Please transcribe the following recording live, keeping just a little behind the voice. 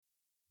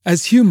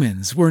As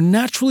humans, we're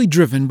naturally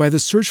driven by the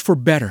search for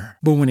better.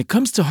 But when it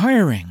comes to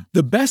hiring,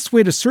 the best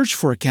way to search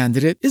for a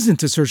candidate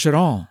isn't to search at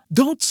all.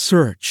 Don't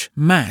search,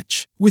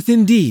 match with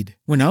Indeed.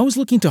 When I was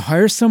looking to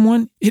hire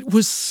someone, it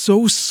was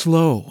so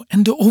slow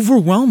and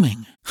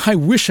overwhelming. I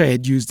wish I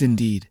had used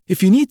Indeed.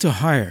 If you need to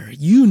hire,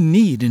 you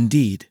need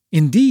Indeed.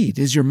 Indeed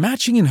is your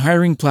matching and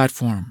hiring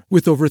platform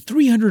with over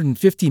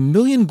 350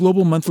 million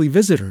global monthly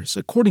visitors,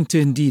 according to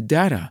Indeed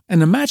data,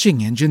 and a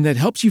matching engine that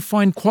helps you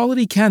find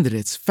quality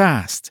candidates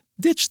fast.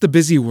 Ditch the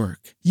busy work.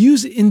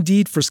 Use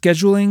Indeed for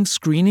scheduling,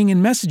 screening,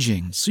 and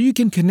messaging so you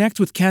can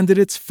connect with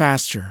candidates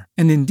faster.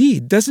 And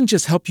Indeed doesn't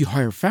just help you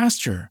hire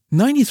faster.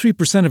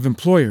 93% of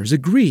employers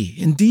agree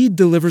Indeed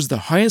delivers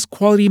the highest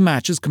quality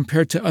matches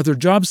compared to other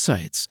job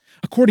sites,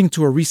 according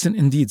to a recent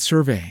Indeed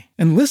survey.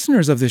 And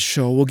listeners of this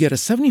show will get a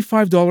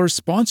 $75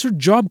 sponsored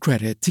job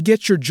credit to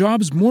get your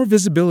jobs more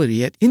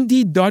visibility at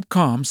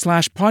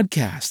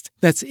Indeed.com/podcast.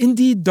 That's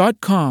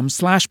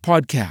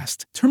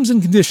Indeed.com/podcast. Terms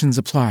and conditions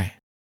apply.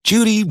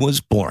 Judy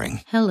was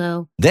boring.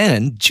 Hello.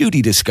 Then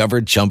Judy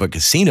discovered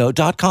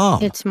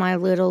ChumbaCasino.com. It's my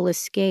little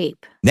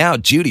escape. Now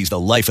Judy's the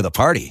life of the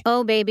party.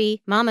 Oh,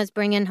 baby, mama's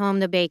bringing home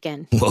the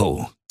bacon.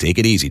 Whoa, take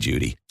it easy,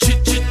 Judy.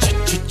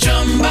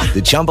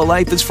 The Chumba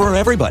life is for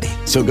everybody.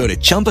 So go to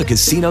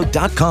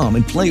ChumbaCasino.com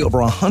and play over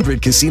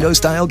 100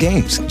 casino-style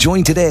games.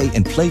 Join today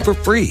and play for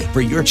free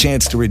for your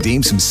chance to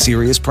redeem some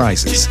serious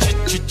prizes.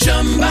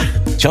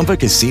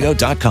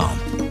 ChumbaCasino.com.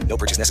 No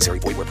purchase necessary.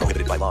 Void where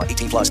prohibited by law.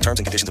 18+ terms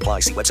and conditions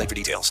apply. See website for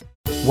details.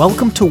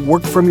 Welcome to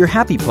Work From Your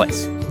Happy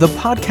Place, the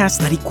podcast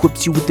that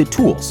equips you with the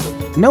tools,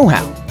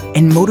 know-how,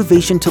 and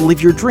motivation to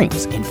live your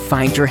dreams and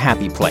find your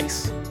happy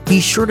place. Be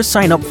sure to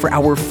sign up for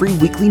our free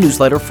weekly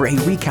newsletter for a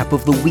recap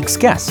of the week's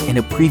guests and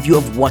a preview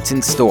of what's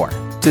in store.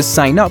 To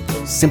sign up,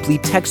 simply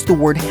text the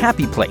word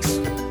Happy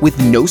Place with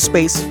no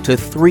space to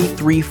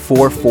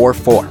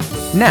 33444.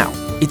 Now,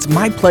 it's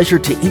my pleasure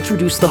to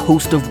introduce the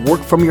host of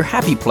Work From Your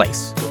Happy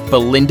Place,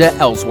 Belinda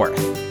Ellsworth.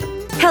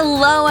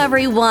 Hello,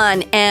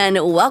 everyone, and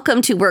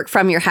welcome to Work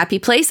From Your Happy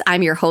Place.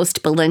 I'm your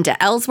host, Belinda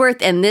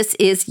Ellsworth, and this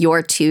is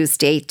your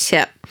Tuesday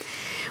tip.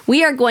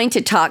 We are going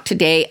to talk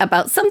today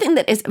about something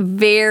that is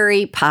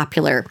very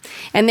popular,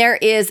 and there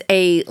is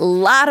a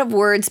lot of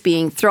words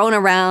being thrown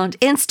around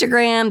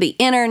Instagram, the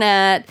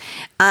internet,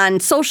 on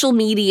social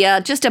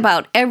media, just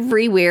about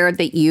everywhere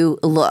that you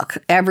look.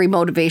 Every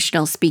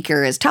motivational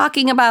speaker is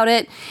talking about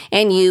it,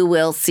 and you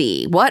will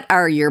see. What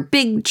are your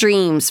big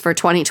dreams for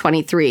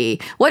 2023?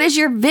 What is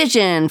your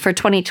vision for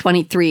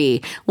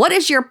 2023? What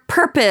is your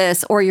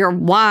purpose or your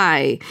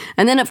why?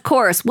 And then, of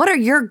course, what are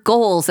your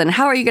goals and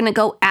how are you going to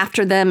go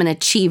after them and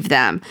achieve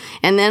them?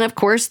 And then, of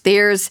course,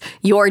 there's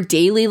your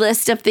daily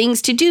list of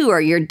things to do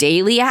or your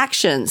daily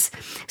actions.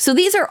 So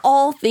these are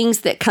all things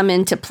that come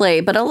into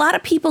play, but a lot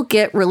of people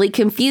get really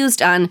confused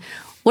on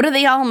what do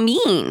they all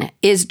mean?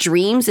 Is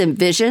dreams and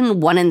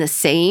vision one and the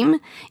same?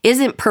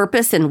 Isn't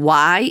purpose and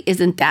why,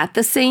 isn't that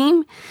the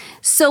same?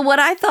 So what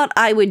I thought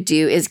I would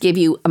do is give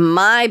you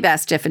my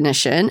best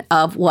definition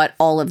of what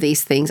all of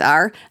these things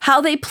are,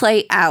 how they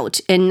play out,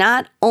 and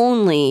not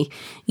only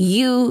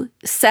you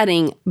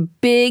setting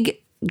big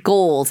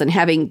goals and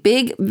having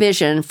big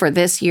vision for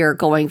this year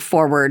going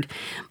forward,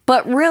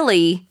 but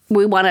really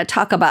we want to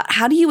talk about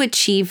how do you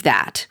achieve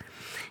that?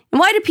 And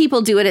why do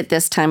people do it at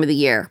this time of the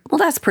year? Well,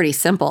 that's pretty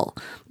simple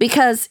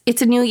because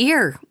it's a new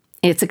year.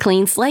 It's a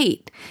clean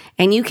slate,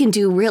 and you can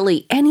do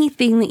really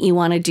anything that you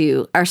want to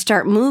do or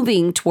start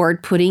moving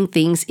toward putting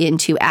things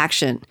into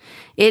action.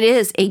 It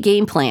is a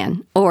game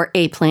plan or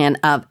a plan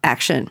of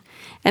action,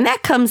 and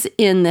that comes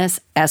in this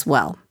as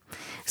well.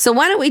 So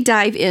why don't we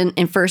dive in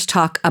and first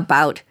talk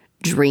about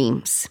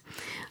dreams?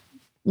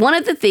 One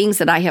of the things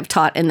that I have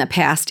taught in the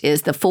past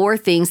is the 4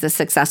 things that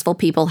successful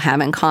people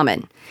have in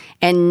common.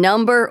 And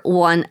number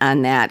 1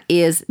 on that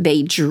is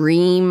they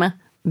dream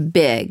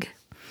big.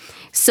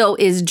 So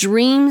is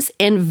dreams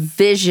and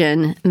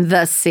vision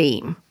the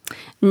same?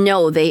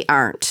 No, they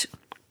aren't.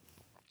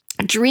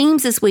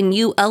 Dreams is when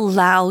you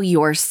allow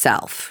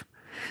yourself,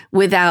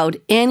 without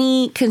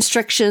any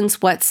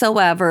constrictions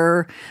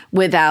whatsoever,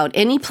 without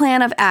any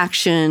plan of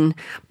action,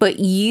 but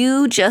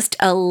you just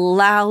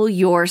allow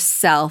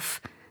yourself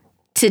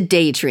to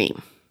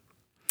daydream.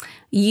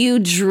 You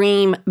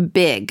dream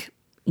big.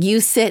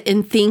 You sit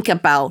and think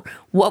about,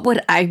 what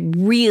would I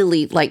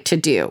really like to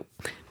do?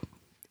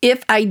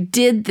 If I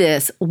did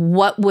this,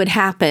 what would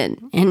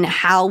happen? And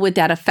how would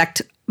that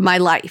affect my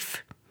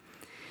life?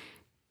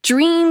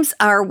 Dreams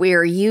are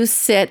where you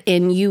sit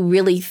and you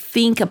really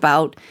think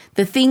about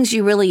the things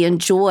you really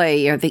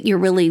enjoy or that you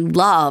really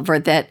love or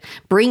that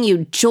bring you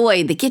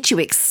joy, that get you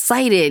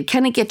excited,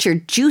 kind of get your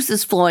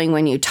juices flowing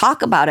when you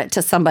talk about it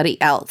to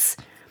somebody else.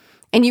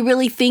 And you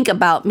really think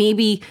about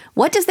maybe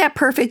what does that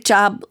perfect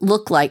job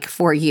look like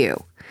for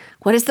you?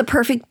 What does the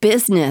perfect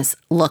business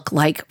look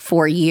like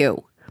for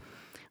you?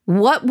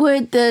 What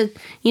would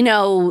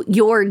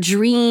your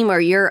dream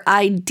or your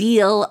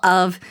ideal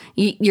of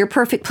your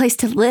perfect place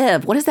to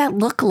live, what does that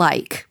look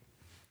like?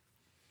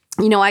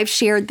 I've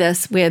shared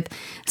this with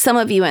some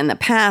of you in the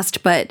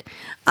past, but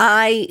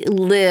I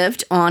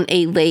lived on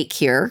a lake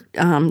here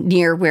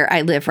near where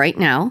I live right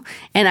now,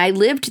 and I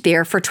lived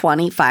there for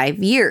 25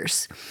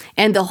 years.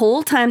 And the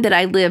whole time that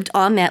I lived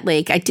on that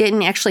lake, I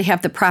didn't actually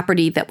have the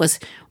property that was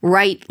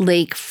right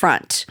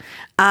lakefront.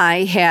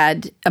 I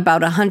had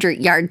about 100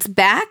 yards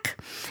back,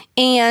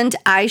 and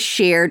I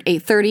shared a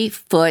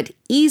 30-foot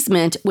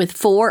easement with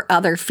 4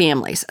 other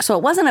families. So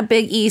it wasn't a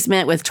big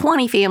easement with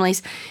 20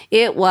 families.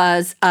 It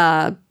was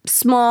a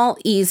small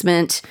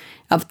easement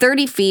of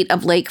 30 feet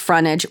of lake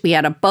frontage. We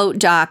had a boat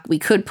dock. We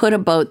could put a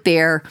boat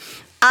there.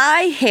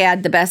 I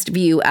had the best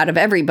view out of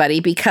everybody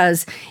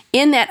because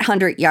in that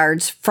 100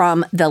 yards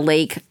from the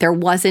lake, there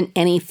wasn't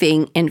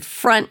anything in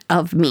front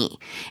of me.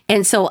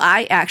 And so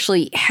I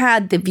actually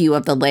had the view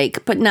of the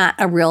lake, but not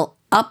a real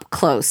up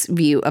close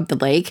view of the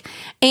lake.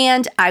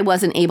 And I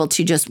wasn't able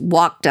to just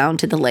walk down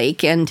to the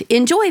lake and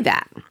enjoy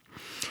that.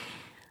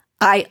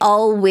 I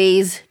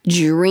always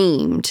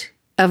dreamed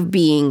of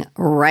being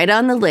right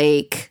on the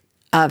lake,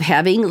 of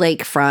having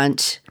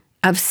lakefront,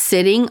 of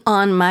sitting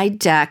on my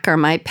deck or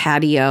my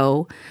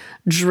patio,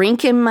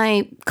 drinking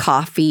my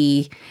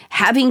coffee,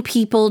 having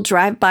people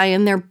drive by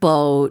in their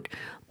boat,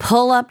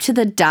 pull up to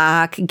the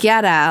dock,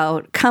 get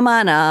out, come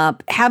on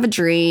up, have a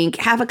drink,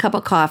 have a cup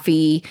of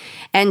coffee,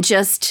 and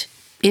just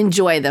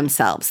enjoy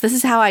themselves. This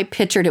is how I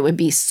pictured it would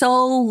be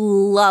so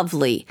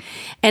lovely.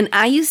 And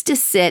I used to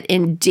sit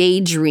and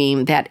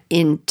daydream that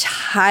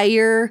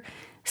entire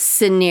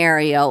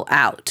scenario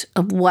out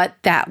of what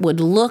that would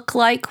look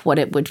like, what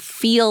it would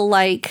feel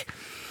like.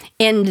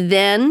 And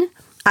then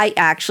I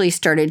actually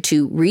started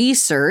to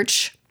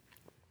research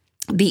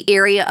the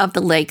area of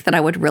the lake that I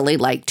would really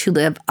like to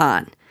live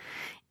on.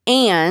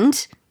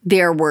 And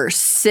there were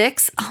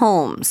 6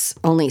 homes,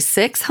 only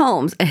 6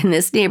 homes in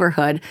this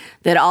neighborhood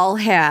that all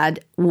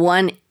had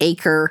 1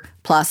 acre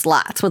plus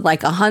lots with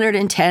like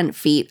 110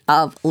 feet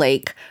of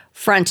lake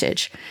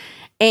frontage.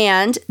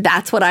 And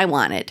that's what I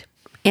wanted.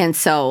 And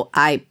so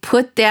I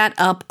put that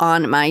up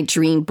on my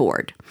dream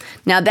board.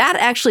 Now that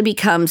actually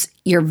becomes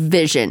your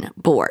vision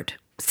board.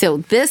 So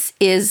this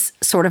is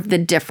sort of the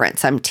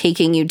difference. I'm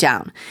taking you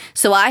down.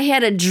 So I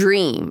had a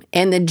dream,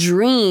 and the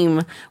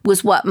dream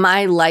was what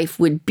my life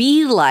would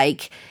be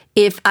like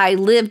if I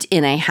lived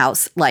in a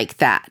house like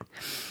that.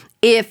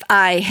 If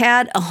I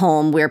had a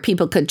home where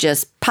people could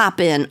just pop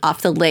in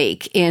off the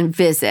lake and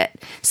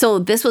visit. So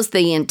this was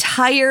the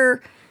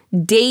entire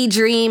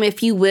daydream,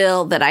 if you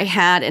will, that I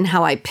had and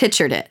how I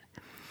pictured it.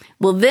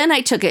 Well, then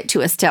I took it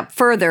to a step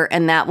further,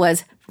 and that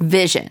was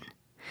vision.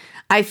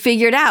 I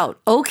figured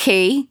out,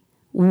 okay,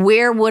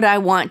 where would I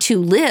want to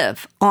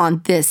live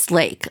on this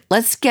lake?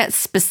 Let's get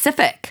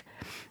specific.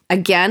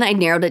 Again, I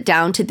narrowed it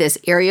down to this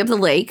area of the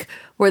lake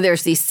where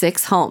there's these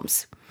 6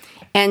 homes.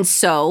 And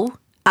so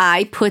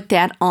I put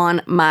that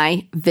on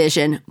my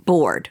vision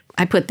board.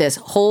 I put this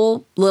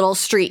whole little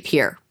street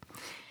here.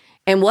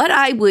 And what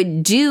I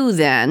would do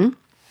then,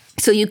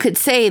 so you could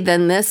say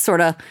then this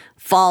sort of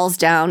falls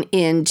down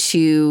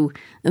into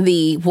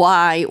the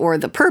why or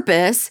the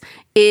purpose,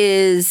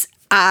 is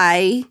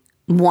I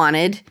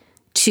wanted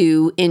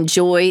to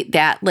enjoy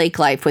that lake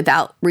life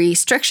without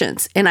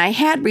restrictions. And I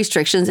had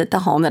restrictions at the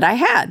home that I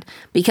had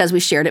because we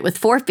shared it with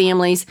 4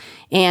 families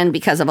and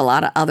because of a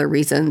lot of other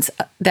reasons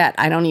that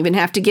I don't even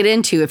have to get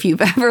into. If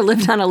you've ever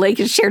lived on a lake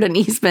and shared an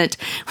easement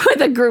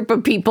with a group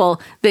of people,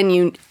 then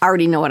you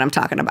already know what I'm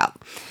talking about.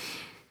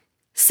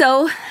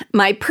 So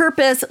my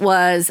purpose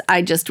was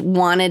I just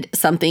wanted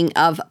something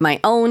of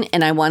my own,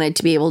 and I wanted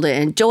to be able to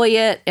enjoy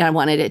it, and I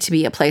wanted it to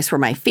be a place where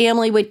my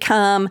family would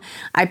come.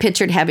 I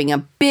pictured having a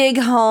big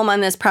home on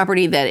this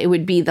property, that it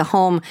would be the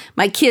home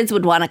my kids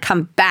would want to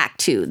come back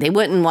to. They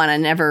wouldn't want to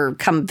never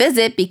come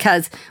visit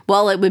because,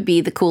 well, it would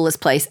be the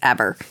coolest place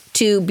ever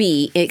to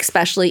be,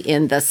 especially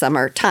in the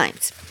summer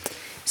times.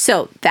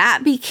 So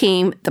that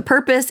became the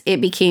purpose. It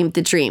became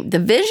the dream. The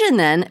vision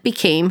then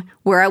became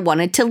where I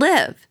wanted to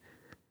live.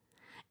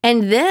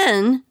 And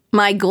then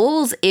my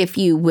goals, if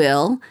you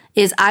will,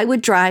 is I would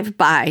drive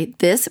by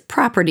this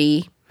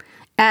property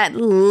at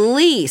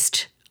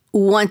least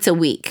once a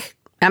week.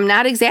 I'm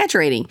not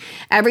exaggerating.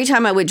 Every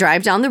time I would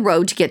drive down the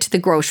road to get to the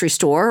grocery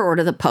store or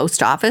to the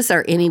post office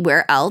or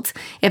anywhere else,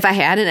 if I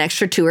had an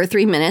extra 2 or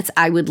 3 minutes,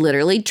 I would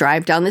literally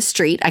drive down the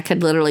street. I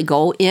could literally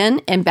go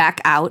in and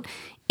back out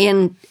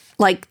in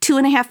like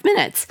 2.5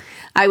 minutes.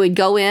 I would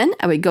go in,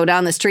 I would go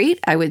down the street,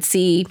 I would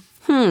see,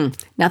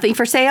 nothing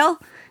for sale.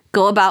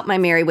 Go about my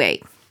merry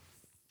way.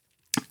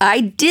 I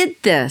did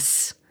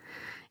this.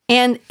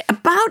 And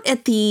about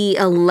at the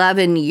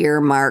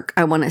 11-year mark,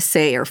 I want to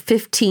say, or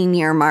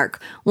 15-year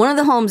mark, one of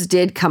the homes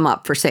did come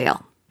up for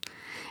sale.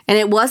 And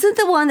it wasn't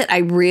the one that I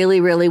really,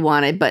 really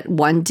wanted, but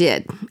one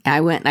did. I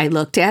went and I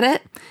looked at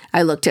it.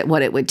 I looked at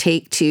what it would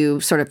take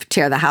to sort of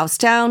tear the house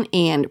down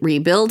and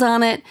rebuild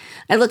on it.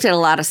 I looked at a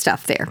lot of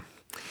stuff there.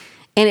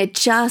 And it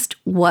just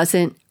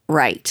wasn't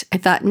right. I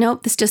thought,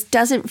 nope, this just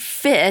doesn't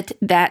fit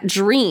that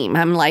dream.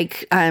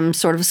 I'm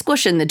sort of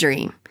squishing the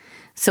dream.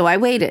 So I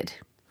waited.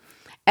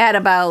 At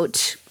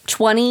about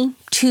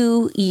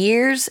 22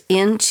 years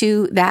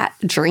into that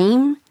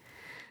dream,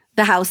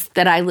 the house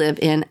that I live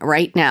in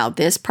right now,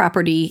 this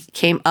property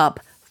came up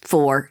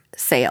for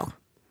sale.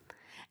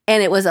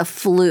 And it was a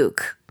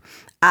fluke.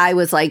 I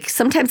was like,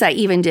 sometimes I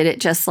even did it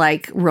just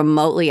like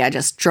remotely. I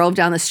just drove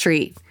down the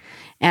street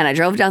and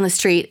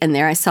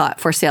there I saw it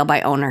for sale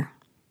by owner.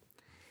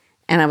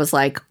 And I was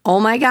like, oh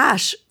my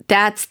gosh,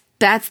 that's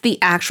the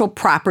actual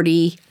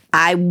property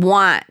I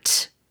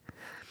want.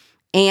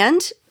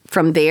 And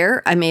from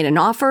there, I made an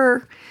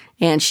offer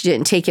and she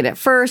didn't take it at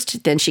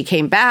first. Then she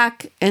came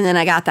back and then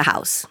I got the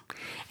house.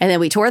 And then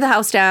we tore the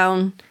house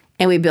down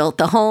and we built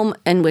the home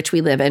in which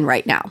we live in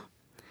right now.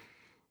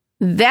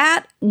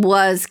 That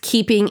was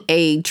keeping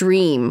a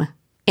dream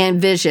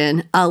and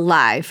vision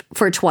alive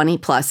for 20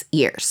 plus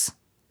years.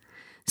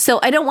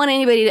 So I don't want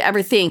anybody to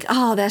ever think,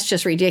 oh, that's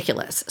just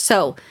ridiculous.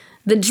 So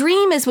the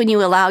dream is when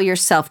you allow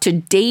yourself to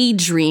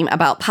daydream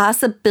about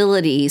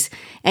possibilities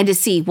and to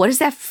see, what does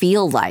that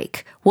feel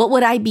like? What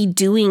would I be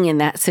doing in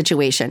that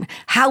situation?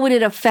 How would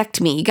it affect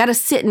me? You got to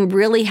sit and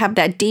really have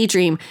that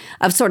daydream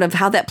of sort of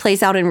how that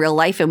plays out in real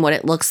life and what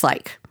it looks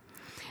like.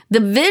 The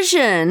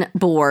vision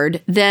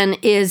board then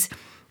is,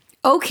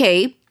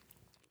 okay,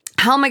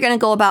 how am I going to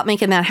go about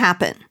making that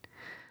happen?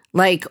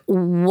 Like,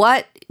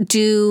 what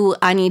do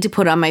I need to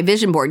put on my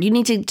vision board? You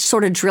need to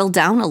sort of drill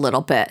down a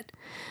little bit.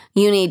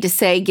 You need to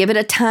say, give it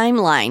a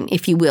timeline,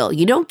 if you will.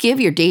 You don't give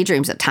your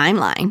daydreams a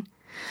timeline,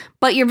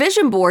 but your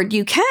vision board,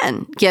 you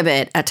can give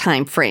it a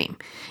time frame.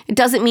 It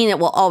doesn't mean it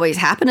will always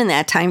happen in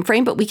that time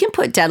frame, but we can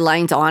put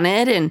deadlines on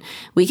it and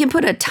we can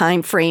put a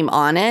time frame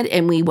on it,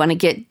 and we want to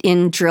get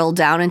drill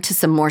down into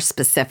some more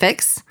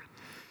specifics.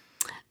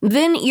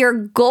 Then your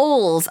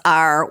goals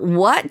are,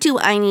 what do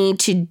I need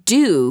to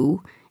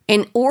do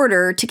in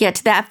order to get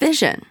to that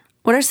vision?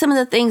 What are some of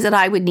the things that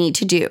I would need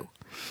to do?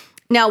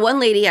 Now, one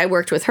lady, I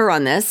worked with her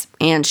on this,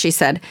 and she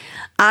said,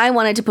 I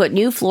wanted to put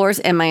new floors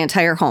in my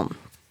entire home.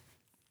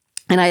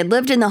 And I had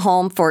lived in the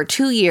home for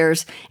 2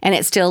 years, and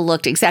it still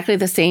looked exactly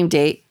the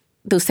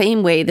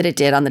same way that it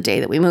did on the day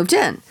that we moved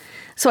in.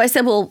 So I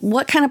said, well,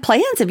 what kind of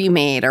plans have you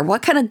made, or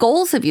what kind of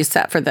goals have you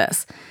set for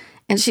this?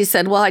 And she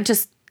said, well,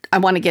 I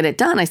want to get it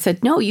done. I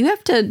said, no, you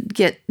have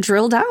to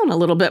drill down a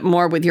little bit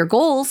more with your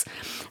goals.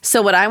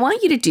 So what I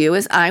want you to do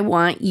is I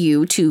want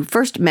you to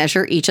first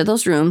measure each of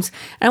those rooms.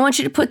 And I want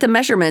you to put the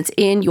measurements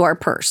in your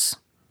purse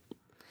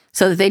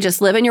so that they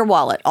just live in your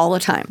wallet all the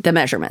time, the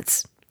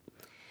measurements.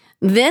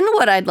 Then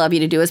what I'd love you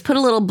to do is put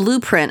a little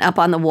blueprint up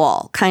on the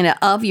wall, kind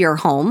of your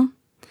home.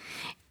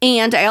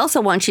 And I also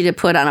want you to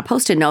put on a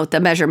Post-it note the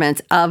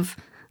measurements of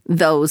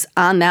those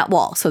on that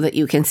wall so that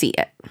you can see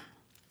it.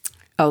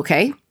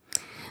 Okay.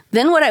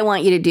 Then what I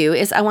want you to do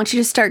is I want you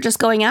to start just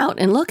going out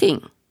and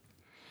looking.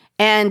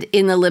 And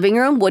in the living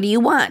room, what do you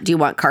want? Do you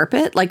want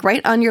carpet? Like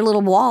right on your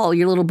little wall,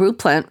 your little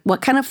blueprint,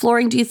 what kind of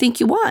flooring do you think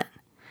you want?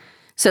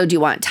 So do you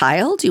want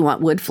tile? Do you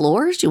want wood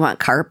floors? Do you want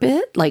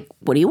carpet? Like,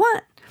 what do you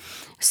want?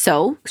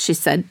 So she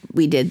said,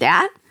 we did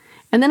that.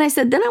 And then I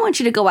said, then I want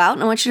you to go out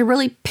and I want you to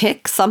really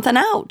pick something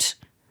out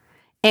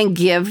and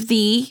give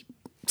the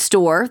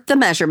store the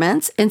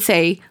measurements and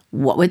say,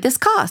 what would this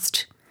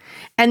cost?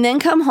 And then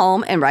come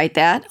home and write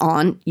that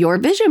on your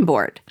vision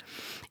board.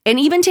 And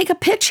even take a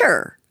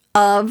picture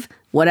of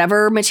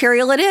whatever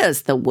material it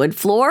is, the wood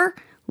floor,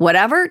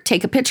 whatever,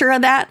 take a picture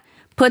of that,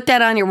 put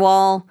that on your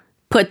wall,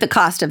 put the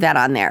cost of that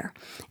on there.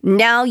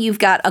 Now you've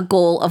got a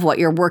goal of what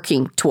you're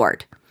working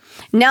toward.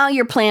 Now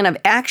your plan of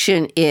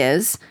action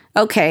is,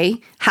 okay,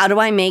 how do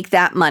I make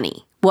that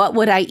money? What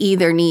would I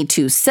either need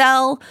to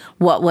sell?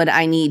 What would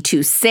I need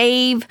to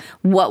save?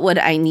 What would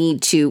I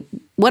need to,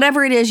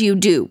 whatever it is you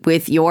do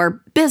with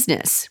your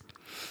business,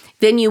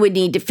 then you would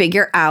need to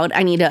figure out,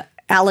 I need to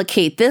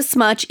allocate this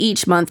much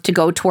each month to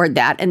go toward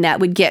that. And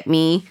that would get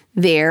me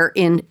there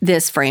in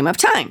this frame of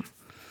time.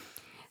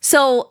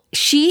 So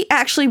she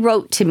actually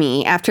wrote to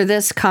me after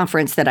this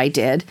conference that I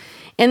did,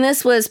 and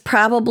this was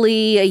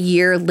probably a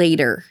year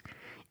later.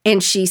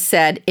 And she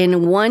said,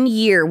 in 1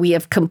 year, we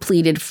have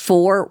completed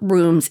 4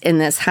 rooms in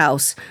this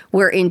house,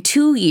 where in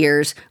 2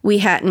 years, we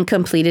hadn't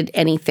completed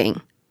anything.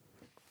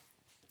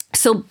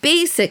 So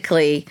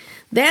basically,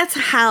 that's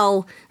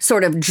how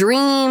sort of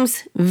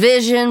dreams,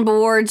 vision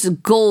boards,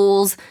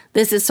 goals,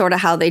 this is sort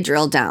of how they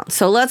drill down.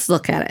 So let's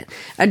look at it.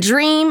 A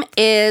dream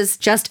is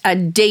just a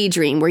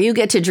daydream where you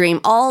get to dream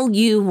all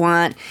you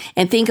want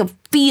and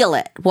feel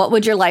it. What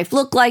would your life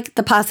look like?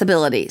 The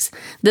possibilities.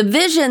 The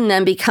vision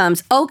then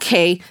becomes,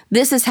 okay,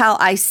 this is how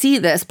I see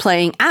this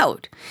playing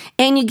out.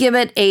 And you give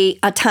it a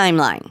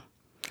timeline.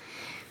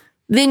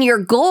 Then your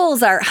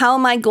goals are, how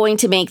am I going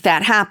to make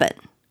that happen?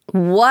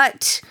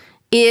 What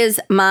is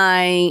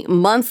my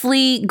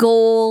monthly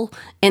goal?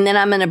 And then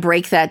I'm going to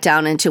break that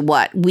down into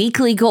what?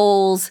 Weekly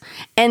goals.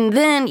 And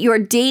then your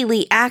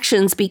daily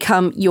actions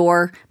become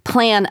your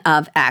plan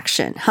of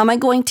action. How am I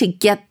going to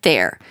get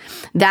there?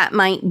 That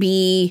might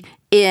be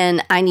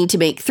I need to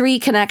make 3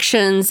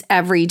 connections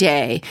every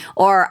day,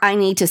 or I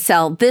need to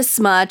sell this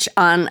much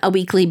on a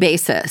weekly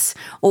basis,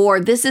 or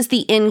this is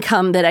the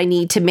income that I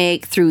need to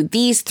make through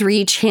these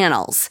 3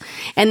 channels.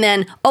 And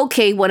then,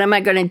 okay, what am I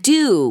going to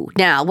do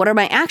now? What are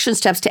my action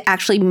steps to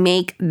actually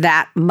make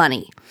that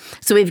money?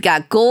 So we've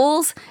got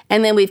goals,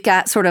 and then we've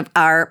got sort of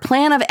our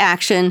plan of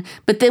action,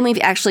 but then we've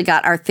actually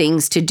got our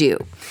things to do.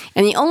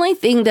 And the only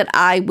thing that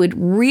I would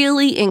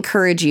really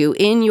encourage you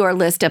in your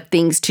list of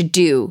things to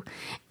do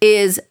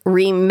is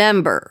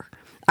remember,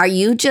 are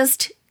you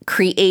just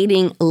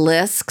creating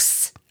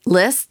lists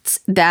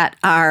that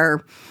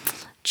are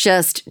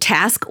just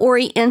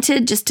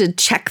task-oriented, just to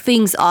check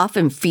things off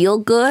and feel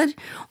good?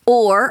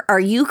 Or are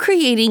you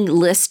creating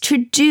lists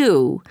to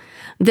do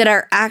that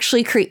are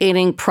actually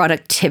creating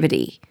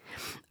productivity?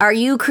 Are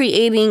you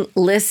creating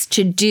lists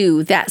to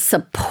do that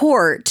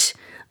support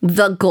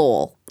the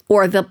goal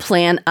or the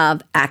plan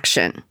of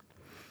action?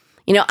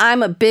 You know,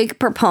 I'm a big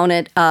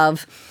proponent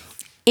of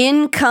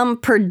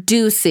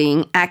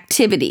income-producing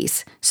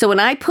activities. So when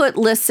I put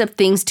lists of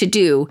things to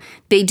do,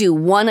 they do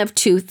one of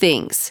two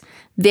things.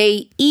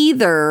 They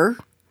either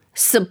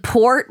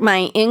support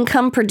my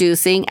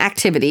income-producing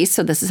activities,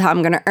 so this is how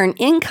I'm going to earn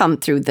income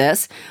through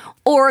this,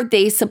 or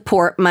they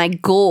support my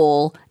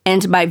goal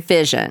and my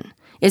vision.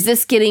 Is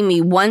this getting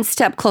me one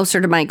step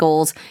closer to my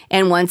goals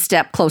and one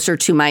step closer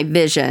to my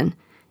vision,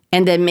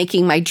 and then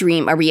making my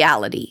dream a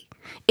reality?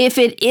 If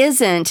it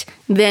isn't,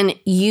 then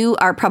you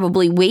are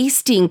probably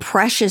wasting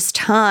precious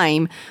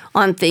time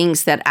on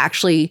things that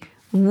actually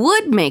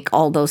would make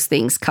all those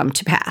things come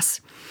to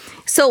pass.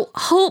 So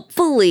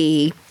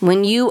hopefully,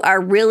 when you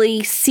are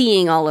really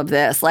seeing all of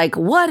this, like,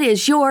 what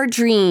is your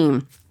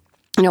dream?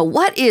 You know,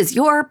 what is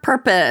your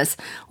purpose?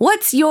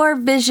 What's your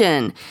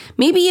vision?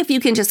 Maybe if you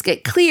can just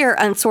get clear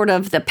on sort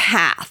of the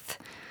path.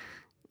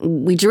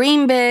 We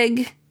dream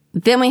big,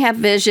 then we have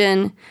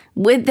vision.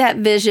 With that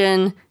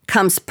vision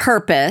comes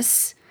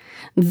purpose.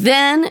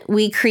 Then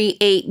we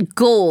create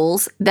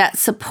goals that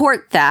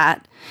support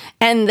that.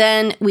 And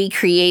then we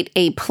create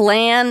a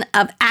plan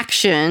of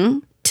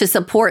action to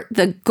support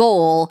the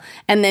goal.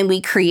 And then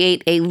we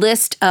create a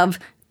list of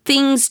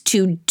things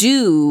to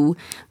do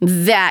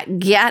that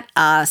get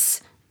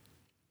us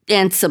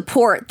and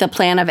support the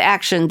plan of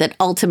action that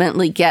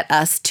ultimately get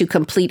us to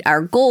complete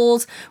our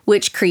goals,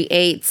 which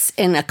creates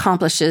and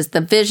accomplishes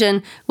the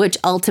vision, which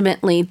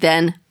ultimately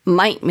then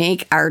might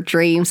make our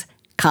dreams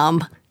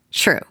come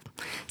true.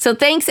 So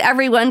thanks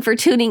everyone for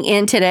tuning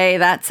in today.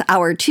 That's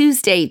our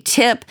Tuesday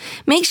tip.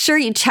 Make sure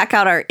you check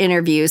out our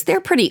interviews. They're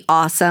pretty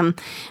awesome.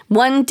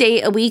 One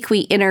day a week,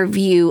 we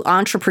interview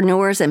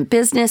entrepreneurs and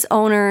business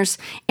owners,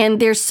 and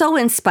they're so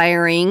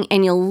inspiring,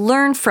 and you'll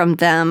learn from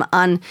them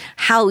on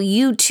how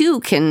you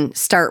too can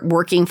start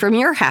working from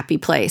your happy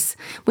place.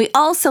 We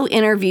also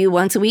interview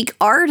once a week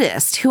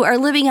artists who are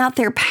living out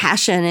their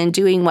passion and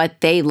doing what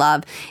they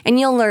love, and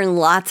you'll learn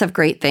lots of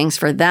great things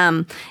for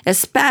them,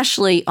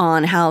 especially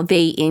on how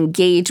they engage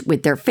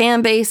with their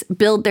fan base,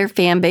 build their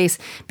fan base,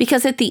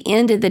 because at the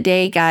end of the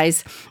day,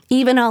 guys,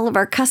 even all of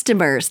our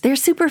customers, they're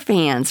super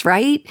fans,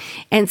 right?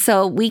 And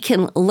so we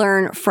can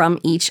learn from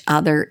each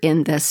other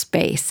in this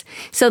space.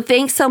 So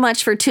thanks so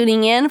much for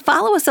tuning in.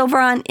 Follow us over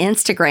on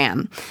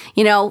Instagram.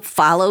 You know,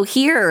 follow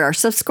here or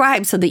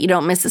subscribe so that you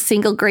don't miss a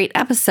single great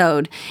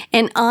episode.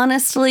 And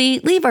honestly,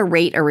 leave a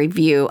rate or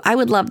review. I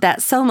would love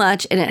that so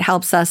much, and it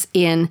helps us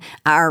in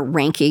our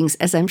rankings,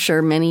 as I'm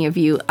sure many of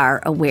you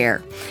are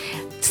aware.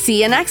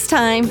 See you next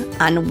time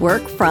on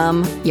Work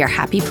From Your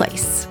Happy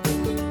Place.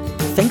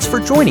 Thanks for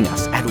joining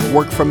us at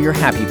Work From Your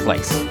Happy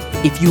Place.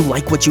 If you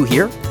like what you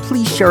hear,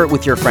 please share it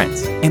with your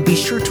friends, and be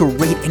sure to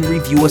rate and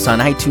review us on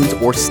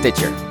iTunes or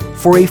Stitcher.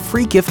 For a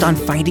free gift on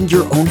finding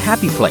your own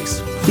happy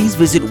place, please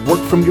visit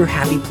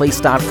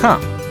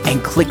workfromyourhappyplace.com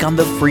and click on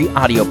the free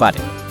audio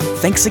button.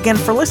 Thanks again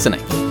for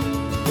listening.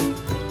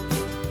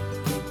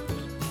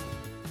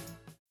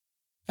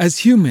 As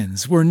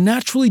humans, we're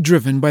naturally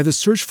driven by the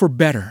search for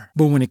better.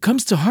 But when it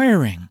comes to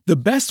hiring, the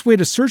best way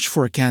to search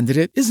for a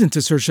candidate isn't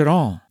to search at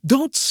all.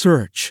 Don't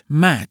search,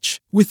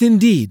 match with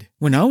Indeed.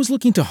 When I was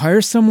looking to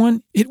hire someone,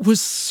 it was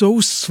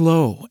so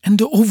slow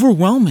and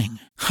overwhelming.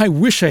 I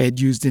wish I had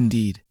used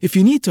Indeed. If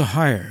you need to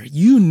hire,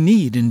 you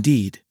need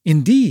Indeed.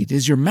 Indeed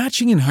is your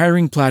matching and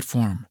hiring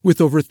platform with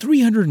over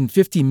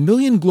 350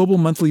 million global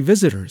monthly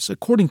visitors,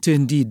 according to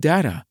Indeed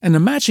data, and a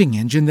matching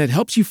engine that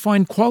helps you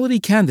find quality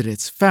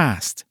candidates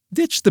fast.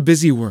 Ditch the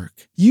busy work.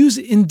 Use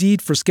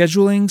Indeed for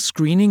scheduling,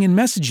 screening, and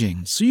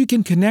messaging so you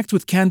can connect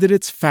with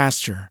candidates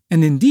faster.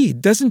 And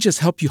Indeed doesn't just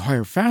help you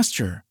hire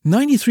faster.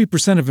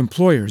 93% of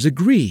employers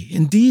agree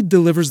Indeed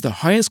delivers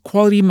the highest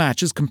quality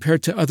matches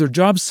compared to other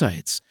job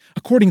sites,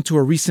 according to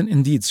a recent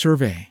Indeed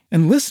survey.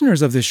 And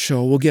listeners of this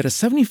show will get a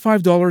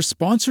 $75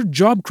 sponsored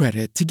job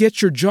credit to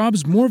get your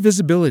jobs more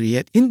visibility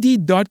at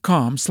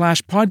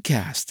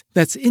Indeed.com/podcast.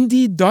 That's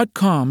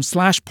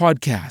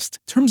Indeed.com/podcast.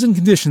 Terms and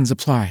conditions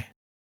apply.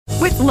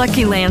 With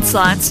Lucky Land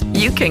Slots,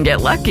 you can get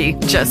lucky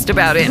just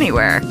about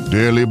anywhere.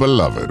 Dearly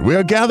beloved, we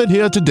are gathered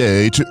here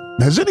today to...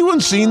 Has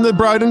anyone seen the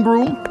bride and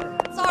groom?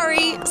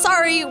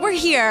 Sorry, we're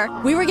here.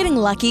 We were getting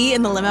lucky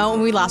in the limo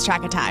and we lost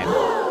track of time.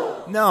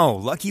 No,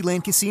 Lucky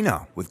Land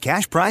Casino, with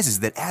cash prizes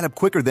that add up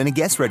quicker than a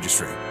guest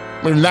registry.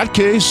 In that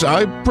case,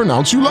 I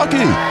pronounce you lucky.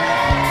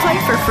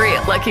 Play for free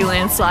at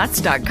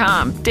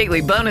LuckyLandSlots.com.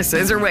 Daily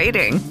bonuses are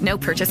waiting. No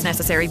purchase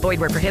necessary. Void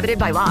where prohibited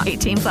by law.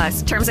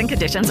 18+. Terms and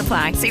conditions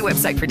apply. See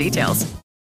website for details.